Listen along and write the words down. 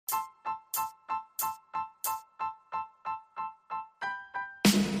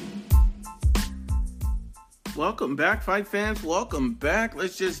Welcome back, fight fans. Welcome back.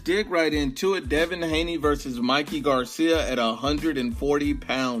 Let's just dig right into it. Devin Haney versus Mikey Garcia at 140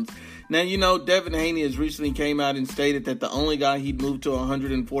 pounds. Now, you know, Devin Haney has recently came out and stated that the only guy he'd move to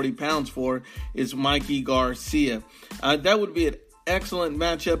 140 pounds for is Mikey Garcia. That would be an excellent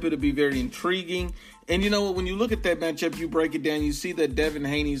matchup. It would be very intriguing. And you know what, when you look at that matchup, you break it down, you see that Devin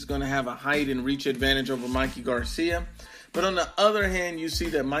Haney is going to have a height and reach advantage over Mikey Garcia. But on the other hand, you see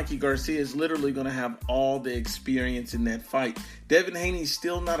that Mikey Garcia is literally going to have all the experience in that fight. Devin Haney's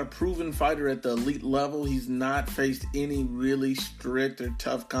still not a proven fighter at the elite level. He's not faced any really strict or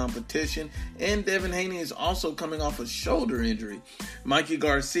tough competition. And Devin Haney is also coming off a shoulder injury. Mikey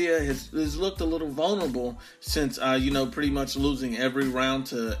Garcia has looked a little vulnerable since, pretty much losing every round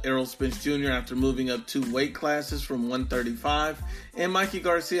to Errol Spence Jr. after moving up 2 weight classes from 135. And Mikey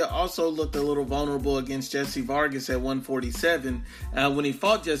Garcia also looked a little vulnerable against Jesse Vargas at 147. When he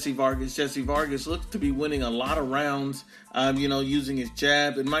fought Jesse Vargas looked to be winning a lot of rounds, using his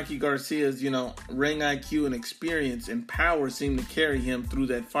jab. And Mikey Garcia's, ring IQ and experience and power seemed to carry him through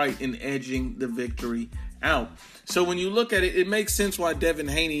that fight and edging the victory out. So when you look at it, it makes sense why Devin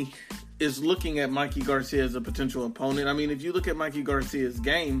Haney is looking at Mikey Garcia as a potential opponent. I mean, if you look at Mikey Garcia's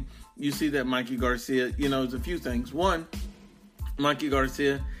game, you see that Mikey Garcia, is a few things. One, Mikey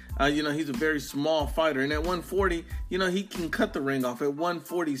Garcia, he's a very small fighter. And at 140, he can cut the ring off. At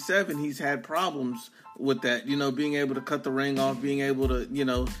 147, he's had problems with that, being able to cut the ring off, being able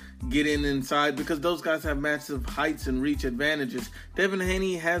to, get inside, because those guys have massive heights and reach advantages. Devin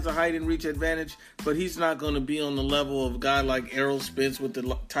Haney has a height and reach advantage, but he's not going to be on the level of a guy like Errol Spence with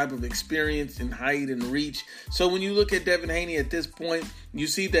the type of experience and height and reach. So when you look at Devin Haney at this point, you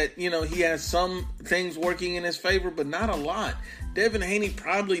see that, he has some things working in his favor, but not a lot. Devin Haney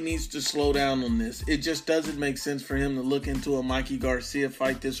probably needs to slow down on this. It just doesn't make sense for him to look into a Mikey Garcia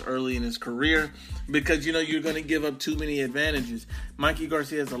fight this early in his career because, you're going to give up too many advantages. Mikey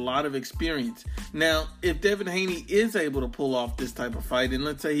Garcia has a lot of experience. Now, if Devin Haney is able to pull off this type of fight, and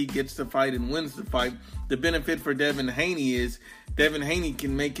let's say he gets the fight and wins the fight, the benefit for Devin Haney is Devin Haney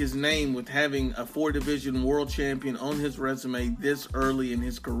can make his name with having a 4-division world champion on his resume this early in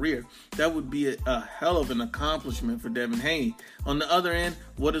his career. That would be a hell of an accomplishment for Devin Haney. On the other end,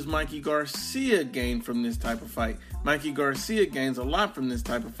 what does Mikey Garcia gain from this type of fight? Mikey Garcia gains a lot from this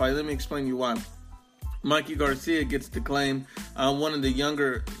type of fight. Let me explain you why. Mikey Garcia gets to claim one of the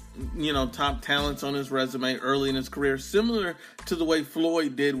younger, top talents on his resume early in his career, similar to the way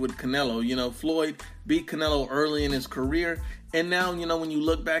Floyd did with Canelo. Floyd beat Canelo early in his career, and now, when you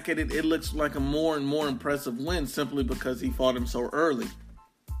look back at it, it looks like a more and more impressive win simply because he fought him so early.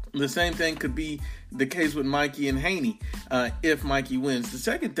 The same thing could be the case with Mikey and Haney if Mikey wins. The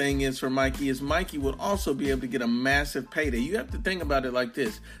second thing is for Mikey is Mikey would also be able to get a massive payday. You have to think about it like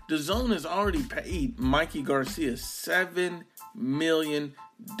this. DAZN has already paid Mikey Garcia $7 million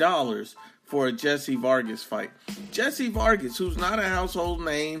for a Jesse Vargas fight. Jesse Vargas, who's not a household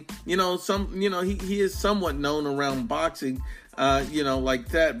name, he is somewhat known around boxing, like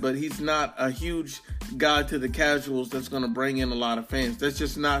that, but he's not a huge guy to the casuals that's going to bring in a lot of fans. That's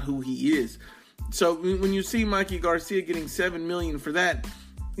just not who he is. So when you see Mikey Garcia getting $7 million for that,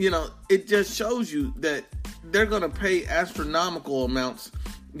 it just shows you that they're going to pay astronomical amounts,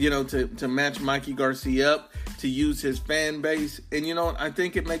 to match Mikey Garcia up, to use his fan base. And I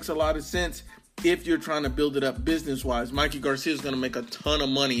think it makes a lot of sense if you're trying to build it up business-wise. Mikey Garcia is going to make a ton of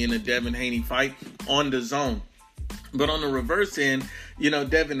money in a Devin Haney fight on DAZN. But on the reverse end,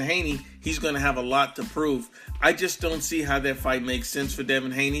 Devin Haney, he's going to have a lot to prove. I just don't see how that fight makes sense for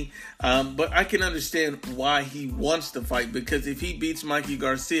Devin Haney. But I can understand why he wants to fight, because if he beats Mikey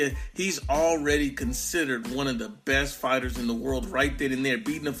Garcia, he's already considered one of the best fighters in the world right then and there,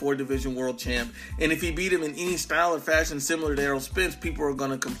 beating a 4-division world champ. And if he beat him in any style or fashion similar to Errol Spence, people are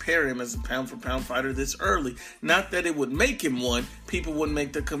going to compare him as a pound-for-pound fighter this early. Not that it would make him one. People would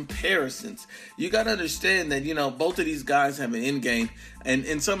make the comparisons. You got to understand that, both of these guys have an end game.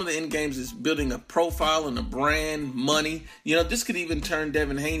 And some of the end games is building a profile and a brand, money. This could even turn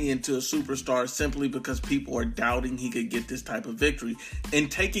Devin Haney into a superstar simply because people are doubting he could get this type of victory.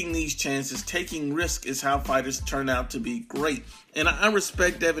 And taking these chances, taking risk is how fighters turn out to be great. And I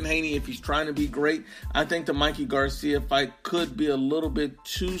respect Devin Haney if he's trying to be great. I think the Mikey Garcia fight could be a little bit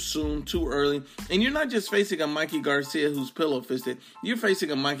too soon, too early. And you're not just facing a Mikey Garcia who's pillow-fisted. You're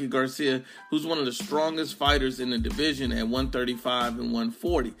facing a Mikey Garcia who's one of the strongest fighters in the division at 135 145 and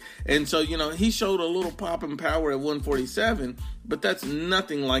 140. And so, he showed a little pop and power at 147, but that's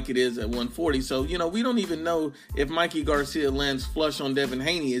nothing like it is at 140. So, we don't even know if Mikey Garcia lands flush on Devin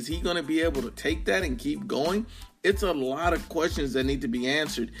Haney. Is he going to be able to take that and keep going? It's a lot of questions that need to be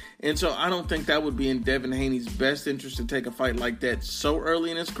answered. And so I don't think that would be in Devin Haney's best interest to take a fight like that so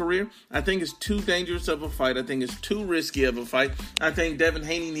early in his career. I think it's too dangerous of a fight. I think it's too risky of a fight. I think Devin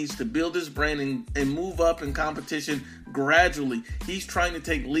Haney needs to build his brand and move up in competition gradually. He's trying to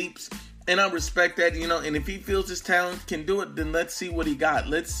take leaps. And I respect that, and if he feels his talent can do it, then let's see what he got.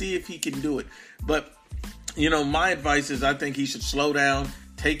 Let's see if he can do it. But, my advice is I think he should slow down.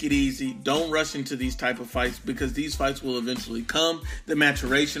 Take it easy. Don't rush into these type of fights because these fights will eventually come. The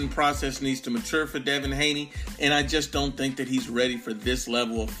maturation process needs to mature for Devin Haney, and I just don't think that he's ready for this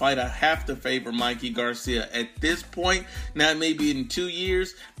level of fight. I have to favor Mikey Garcia at this point. Now, maybe in 2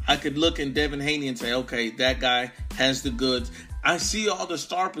 years, I could look at Devin Haney and say, okay, that guy has the goods. I see all the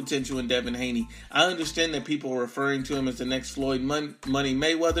star potential in Devin Haney. I understand that people are referring to him as the next Floyd Money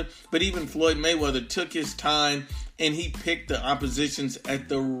Mayweather, but even Floyd Mayweather took his time and he picked the oppositions at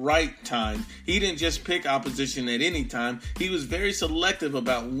the right time. He didn't just pick opposition at any time. He was very selective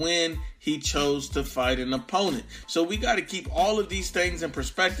about when he chose to fight an opponent. So we got to keep all of these things in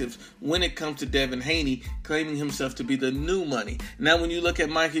perspective when it comes to Devin Haney claiming himself to be the new money. Now, when you look at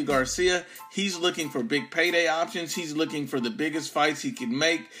Mikey Garcia, he's looking for big payday options. He's looking for the biggest fights he can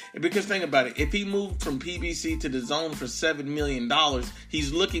make. Because think about it, if he moved from PBC to the Zone for $7 million,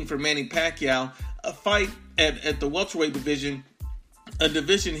 he's looking for Manny Pacquiao, a fight at the welterweight division, a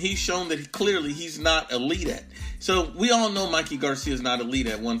division he's shown that he's not elite at. So we all know Mikey Garcia is not elite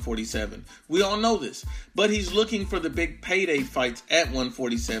at 147. We all know this. But he's looking for the big payday fights at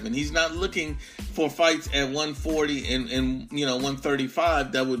 147. He's not looking for fights at 140 and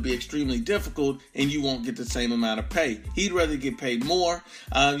 135 that would be extremely difficult and you won't get the same amount of pay. He'd rather get paid more.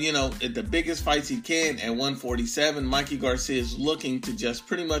 At the biggest fights he can at 147, Mikey Garcia is looking to just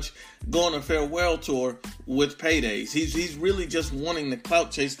pretty much go on a farewell tour with paydays. He's really just wanting to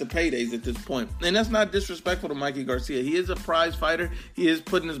clout chase the paydays at this point. And that's not disrespectful to Mikey Garcia. He is a prize fighter. He is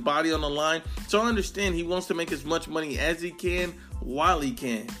putting his body on the line. So I understand he wants to make as much money as he can while he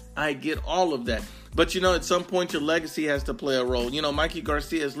can. I get all of that. But, at some point your legacy has to play a role. Mikey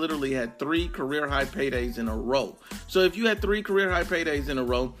Garcia has literally had 3 career-high paydays in a row. So if you had 3 career-high paydays in a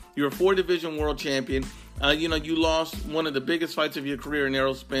row, you're a 4-division world champion. You lost one of the biggest fights of your career in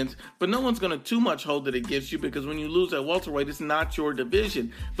Errol Spence, but no one's going to too much hold it against you because when you lose at welterweight, it's not your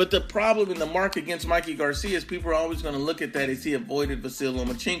division. But the problem in the mark against Mikey Garcia is people are always going to look at that as he avoided Vasyl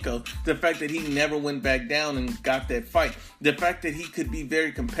Lomachenko. The fact that he never went back down and got that fight. The fact that he could be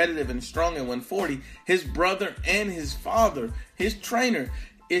very competitive and strong at 140. His brother and his father, his trainer,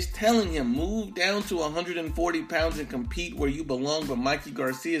 is telling him, move down to 140 pounds and compete where you belong. But Mikey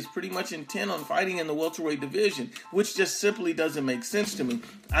Garcia is pretty much intent on fighting in the welterweight division, which just simply doesn't make sense to me.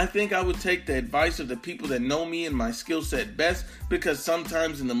 I think I would take the advice of the people that know me and my skill set best, because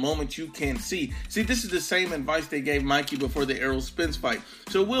sometimes in the moment you can't see. See, this is the same advice they gave Mikey before the Errol Spence fight.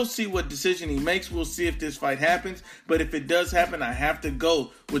 So we'll see what decision he makes. We'll see if this fight happens. But if it does happen, I have to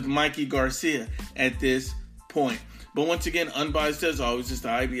go with Mikey Garcia at this point. But once again, unbiased as always, it's the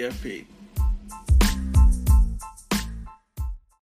IBFP.